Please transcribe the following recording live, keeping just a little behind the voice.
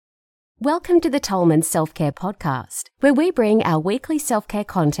Welcome to the Tolman Self-Care Podcast, where we bring our weekly self-care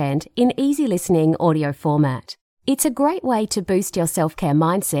content in easy listening audio format. It's a great way to boost your self-care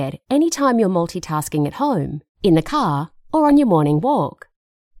mindset anytime you're multitasking at home, in the car, or on your morning walk.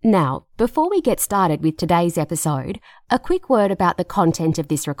 Now, before we get started with today's episode, a quick word about the content of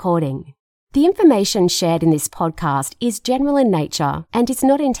this recording. The information shared in this podcast is general in nature and is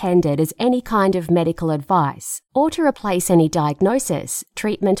not intended as any kind of medical advice or to replace any diagnosis,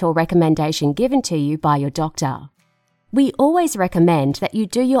 treatment or recommendation given to you by your doctor. We always recommend that you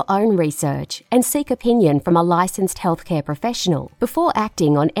do your own research and seek opinion from a licensed healthcare professional before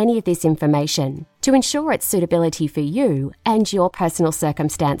acting on any of this information to ensure its suitability for you and your personal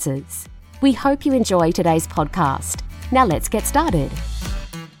circumstances. We hope you enjoy today's podcast. Now let's get started.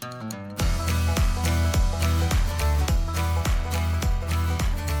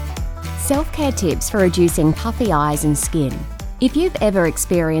 Self-care tips for reducing puffy eyes and skin. If you've ever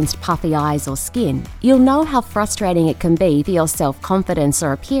experienced puffy eyes or skin, you'll know how frustrating it can be for your self-confidence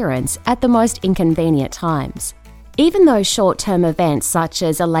or appearance at the most inconvenient times. Even though short-term events such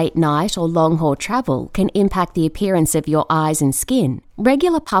as a late night or long-haul travel can impact the appearance of your eyes and skin,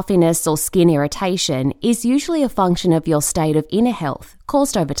 regular puffiness or skin irritation is usually a function of your state of inner health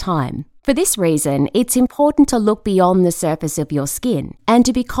caused over time. For this reason, it's important to look beyond the surface of your skin and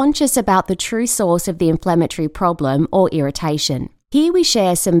to be conscious about the true source of the inflammatory problem or irritation. Here we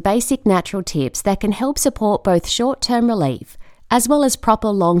share some basic natural tips that can help support both short-term relief as well as proper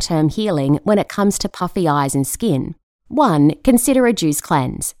long-term healing when it comes to puffy eyes and skin. 1. Consider a juice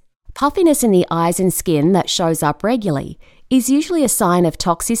cleanse. Puffiness in the eyes and skin that shows up regularly is usually a sign of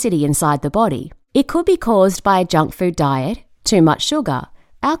toxicity inside the body. It could be caused by a junk food diet, too much sugar,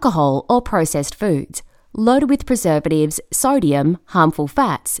 alcohol or processed foods, loaded with preservatives, sodium, harmful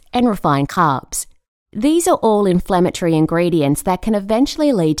fats, and refined carbs. These are all inflammatory ingredients that can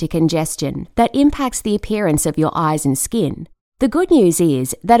eventually lead to congestion that impacts the appearance of your eyes and skin. The good news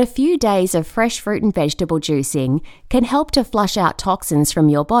is that a few days of fresh fruit and vegetable juicing can help to flush out toxins from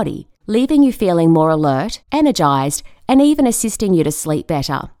your body, leaving you feeling more alert, energized, and even assisting you to sleep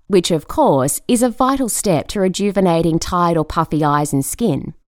better, which of course is a vital step to rejuvenating tired or puffy eyes and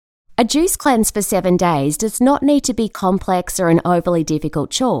skin. A juice cleanse for 7 days does not need to be complex or an overly difficult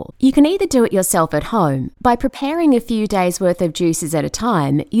chore. You can either do it yourself at home by preparing a few days worth of juices at a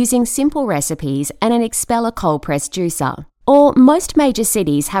time using simple recipes and an Expeller cold press juicer. Or most major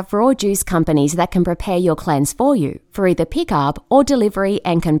cities have raw juice companies that can prepare your cleanse for you for either pickup or delivery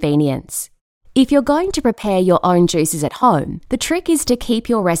and convenience. If you're going to prepare your own juices at home, the trick is to keep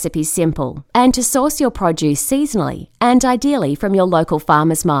your recipes simple and to source your produce seasonally and ideally from your local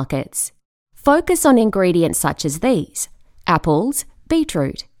farmers markets. Focus on ingredients such as these: apples,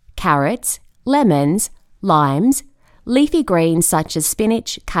 beetroot, carrots, lemons, limes, leafy greens such as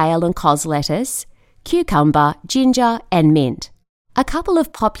spinach, kale and cos lettuce, cucumber, ginger and mint. A couple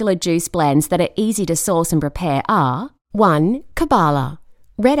of popular juice blends that are easy to source and prepare are 1. Kabbalah.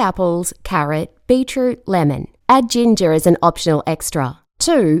 Red apples, carrot, beetroot, lemon. Add ginger as an optional extra.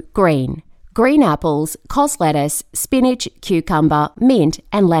 2. Green. Green apples, cos lettuce, spinach, cucumber, mint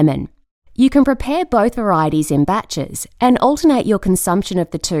and lemon. You can prepare both varieties in batches and alternate your consumption of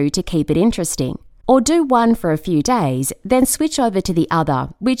the two to keep it interesting. Or do one for a few days, then switch over to the other,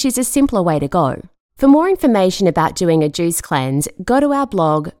 which is a simpler way to go. For more information about doing a juice cleanse, go to our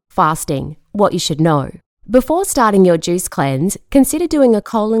blog, Fasting, What You Should Know. Before starting your juice cleanse, consider doing a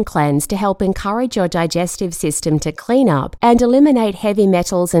colon cleanse to help encourage your digestive system to clean up and eliminate heavy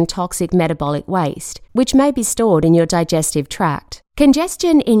metals and toxic metabolic waste, which may be stored in your digestive tract.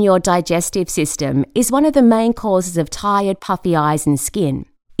 Congestion in your digestive system is one of the main causes of tired, puffy eyes and skin.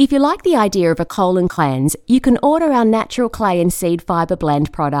 If you like the idea of a colon cleanse, you can order our natural clay and seed fibre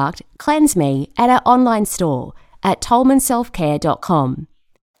blend product, Cleanse Me, at our online store at tolmanselfcare.com.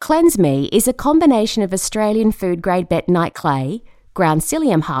 Cleanse Me is a combination of Australian food-grade bentonite clay, ground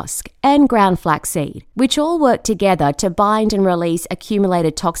psyllium husk, and ground flaxseed, which all work together to bind and release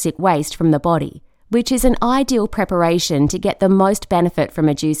accumulated toxic waste from the body, which is an ideal preparation to get the most benefit from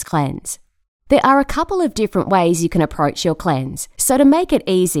a juice cleanse. There are a couple of different ways you can approach your cleanse, so to make it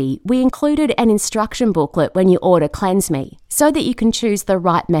easy, we included an instruction booklet when you order Cleanse Me, so that you can choose the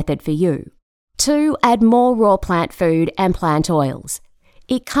right method for you. 2. Add more raw plant food and plant oils.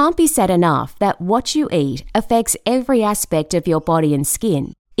 It can't be said enough that what you eat affects every aspect of your body and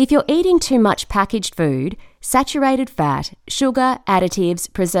skin. If you're eating too much packaged food, saturated fat, sugar,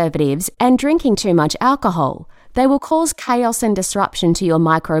 additives, preservatives, and drinking too much alcohol, they will cause chaos and disruption to your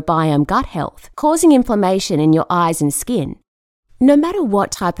microbiome gut health, causing inflammation in your eyes and skin. No matter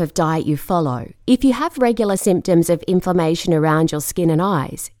what type of diet you follow, if you have regular symptoms of inflammation around your skin and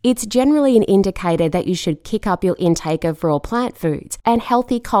eyes, it's generally an indicator that you should kick up your intake of raw plant foods and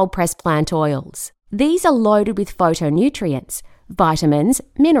healthy cold-pressed plant oils. These are loaded with phytonutrients, vitamins,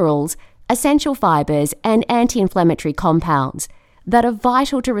 minerals, essential fibers, and anti-inflammatory compounds that are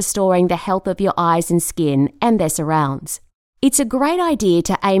vital to restoring the health of your eyes and skin and their surrounds. It's a great idea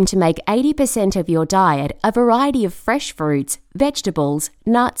to aim to make 80% of your diet a variety of fresh fruits, vegetables,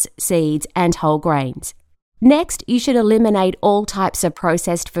 nuts, seeds, and whole grains. Next, you should eliminate all types of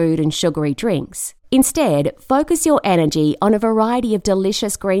processed food and sugary drinks. Instead, focus your energy on a variety of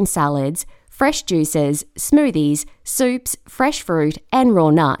delicious green salads, fresh juices, smoothies, soups, fresh fruit, and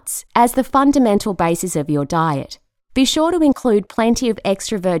raw nuts as the fundamental basis of your diet. Be sure to include plenty of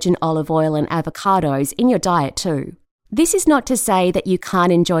extra virgin olive oil and avocados in your diet too. This is not to say that you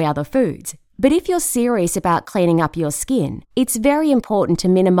can't enjoy other foods, but if you're serious about cleaning up your skin, it's very important to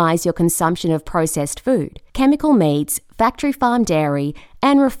minimize your consumption of processed food, chemical meats, factory farm dairy,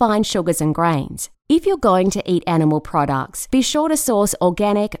 and refined sugars and grains. If you're going to eat animal products, be sure to source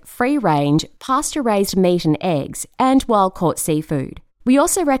organic, free-range, pasture-raised meat and eggs, and wild-caught seafood. We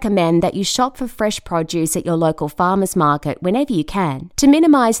also recommend that you shop for fresh produce at your local farmers market whenever you can, to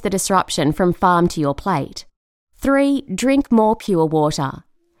minimize the disruption from farm to your plate. 3. Drink more pure water.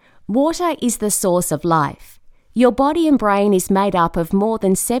 Water is the source of life. Your body and brain is made up of more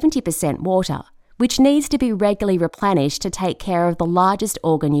than 70% water, which needs to be regularly replenished to take care of the largest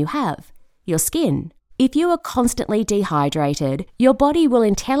organ you have, your skin. If you are constantly dehydrated, your body will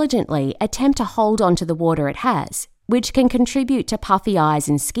intelligently attempt to hold on to the water it has, which can contribute to puffy eyes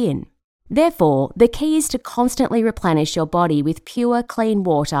and skin. Therefore, the key is to constantly replenish your body with pure, clean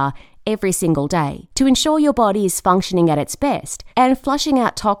water every single day to ensure your body is functioning at its best and flushing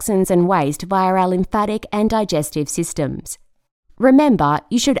out toxins and waste via our lymphatic and digestive systems. Remember,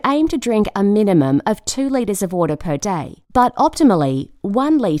 you should aim to drink a minimum of 2 litres of water per day, but optimally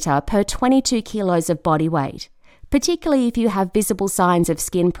 1 litre per 22 kilos of body weight, particularly if you have visible signs of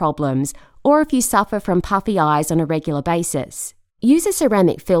skin problems or if you suffer from puffy eyes on a regular basis. Use a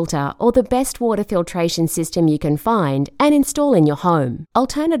ceramic filter or the best water filtration system you can find and install in your home.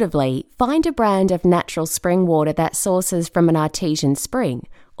 Alternatively, find a brand of natural spring water that sources from an artesian spring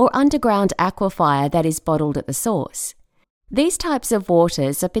or underground aquifer that is bottled at the source. These types of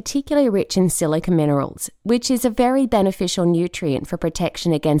waters are particularly rich in silica minerals, which is a very beneficial nutrient for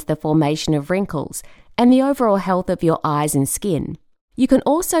protection against the formation of wrinkles and the overall health of your eyes and skin. You can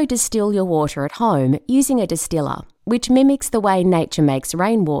also distill your water at home using a distiller, which mimics the way nature makes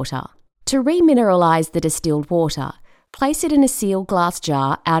rainwater. To remineralize the distilled water, place it in a sealed glass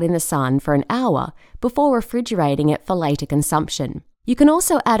jar out in the sun for an hour before refrigerating it for later consumption. You can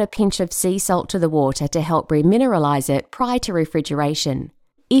also add a pinch of sea salt to the water to help remineralize it prior to refrigeration.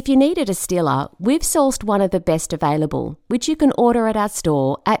 If you need a distiller, we've sourced one of the best available, which you can order at our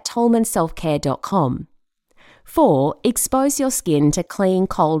store at tolmanselfcare.com. 4. Expose your skin to clean,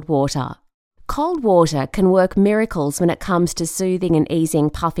 cold water. Cold water can work miracles when it comes to soothing and easing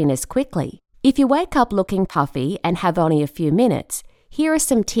puffiness quickly. If you wake up looking puffy and have only a few minutes, here are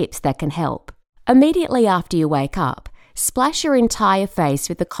some tips that can help. Immediately after you wake up, splash your entire face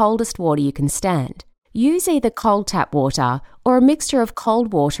with the coldest water you can stand. Use either cold tap water or a mixture of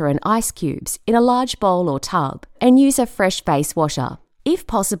cold water and ice cubes in a large bowl or tub, and use a fresh face washer. If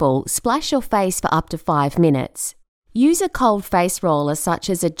possible, splash your face for up to 5 minutes. Use a cold face roller such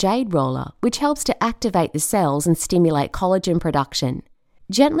as a jade roller, which helps to activate the cells and stimulate collagen production.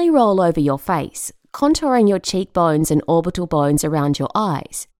 Gently roll over your face, contouring your cheekbones and orbital bones around your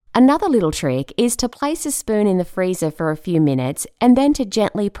eyes. Another little trick is to place a spoon in the freezer for a few minutes and then to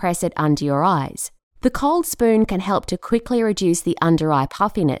gently press it under your eyes. The cold spoon can help to quickly reduce the under-eye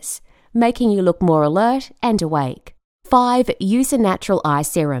puffiness, making you look more alert and awake. 5. Use a natural eye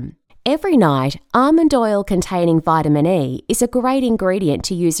serum. Every night, almond oil containing vitamin E is a great ingredient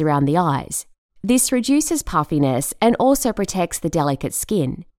to use around the eyes. This reduces puffiness and also protects the delicate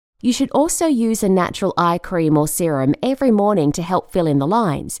skin. You should also use a natural eye cream or serum every morning to help fill in the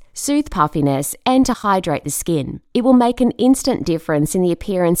lines, soothe puffiness, and to hydrate the skin. It will make an instant difference in the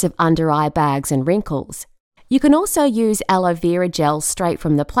appearance of under-eye bags and wrinkles. You can also use aloe vera gel straight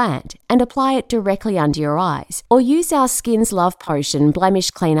from the plant and apply it directly under your eyes, or use our Skin's Love Potion Blemish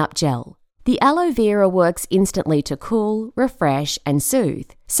Cleanup Gel. The aloe vera works instantly to cool, refresh, and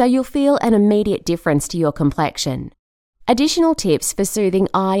soothe, so you'll feel an immediate difference to your complexion. Additional tips for soothing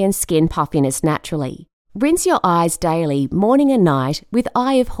eye and skin puffiness naturally. Rinse your eyes daily, morning and night, with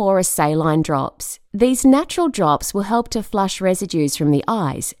Eye of Horus saline drops. These natural drops will help to flush residues from the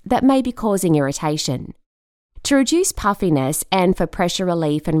eyes that may be causing irritation. To reduce puffiness and for pressure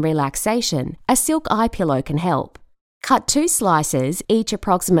relief and relaxation, a silk eye pillow can help. Cut 2 slices, each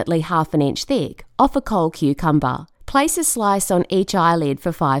approximately half an inch thick, off a cold cucumber. Place a slice on each eyelid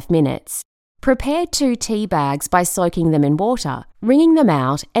for 5 minutes. Prepare 2 tea bags by soaking them in water, wringing them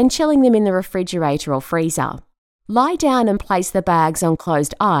out and chilling them in the refrigerator or freezer. Lie down and place the bags on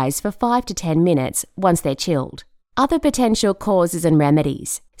closed eyes for 5 to 10 minutes once they're chilled. Other potential causes and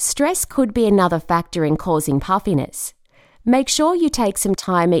remedies. Stress could be another factor in causing puffiness. Make sure you take some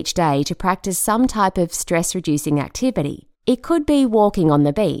time each day to practice some type of stress-reducing activity. It could be walking on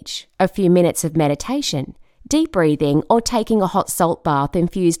the beach, a few minutes of meditation, deep breathing, or taking a hot salt bath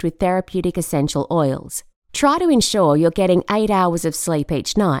infused with therapeutic essential oils. Try to ensure you're getting 8 hours of sleep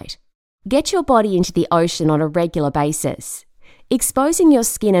each night. Get your body into the ocean on a regular basis. Exposing your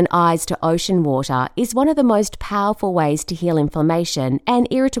skin and eyes to ocean water is one of the most powerful ways to heal inflammation and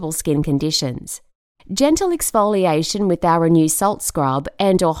irritable skin conditions. Gentle exfoliation with our Renew Salt Scrub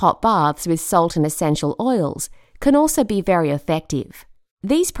and/or hot baths with salt and essential oils can also be very effective.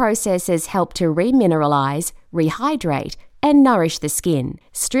 These processes help to remineralize, rehydrate, and nourish the skin,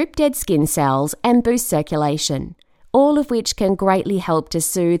 strip dead skin cells, and boost circulation, all of which can greatly help to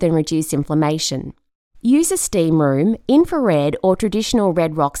soothe and reduce inflammation. Use a steam room, infrared, or traditional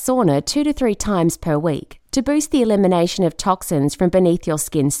red rock sauna 2 to 3 times per week to boost the elimination of toxins from beneath your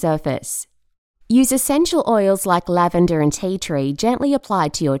skin's surface. Use essential oils like lavender and tea tree gently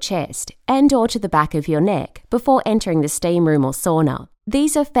applied to your chest and/or to the back of your neck before entering the steam room or sauna.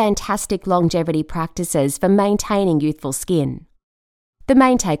 These are fantastic longevity practices for maintaining youthful skin. The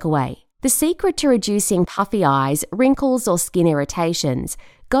main takeaway: the secret to reducing puffy eyes, wrinkles, or skin irritations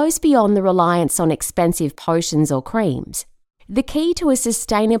goes beyond the reliance on expensive potions or creams. The key to a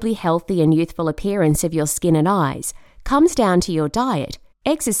sustainably healthy and youthful appearance of your skin and eyes comes down to your diet,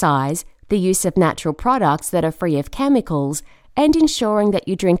 exercise, the use of natural products that are free of chemicals, and ensuring that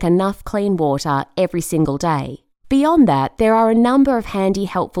you drink enough clean water every single day. Beyond that, there are a number of handy,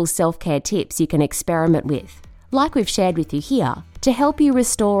 helpful self-care tips you can experiment with, like we've shared with you here, to help you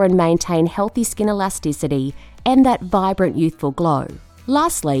restore and maintain healthy skin elasticity and that vibrant, youthful glow.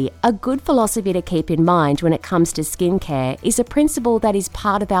 Lastly, a good philosophy to keep in mind when it comes to skincare is a principle that is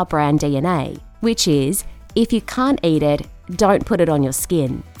part of our brand DNA, which is, if you can't eat it, don't put it on your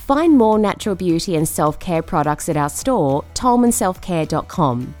skin. Find more natural beauty and self-care products at our store,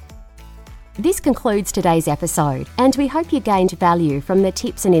 tolmanselfcare.com. This concludes today's episode, and we hope you gained value from the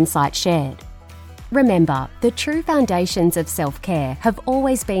tips and insights shared. Remember, the true foundations of self-care have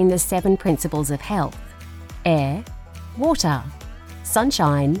always been the 7 principles of health: air, water,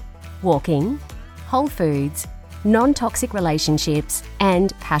 sunshine, walking, whole foods, non-toxic relationships,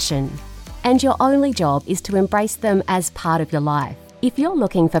 and passion. And your only job is to embrace them as part of your life. If you're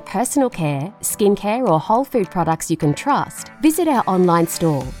looking for personal care, skincare, or whole food products you can trust, visit our online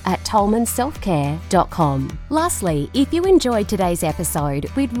store at tolmanselfcare.com. Lastly, if you enjoyed today's episode,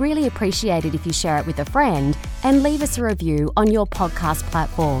 we'd really appreciate it if you share it with a friend and leave us a review on your podcast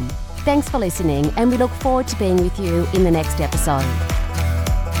platform. Thanks for listening, and we look forward to being with you in the next episode.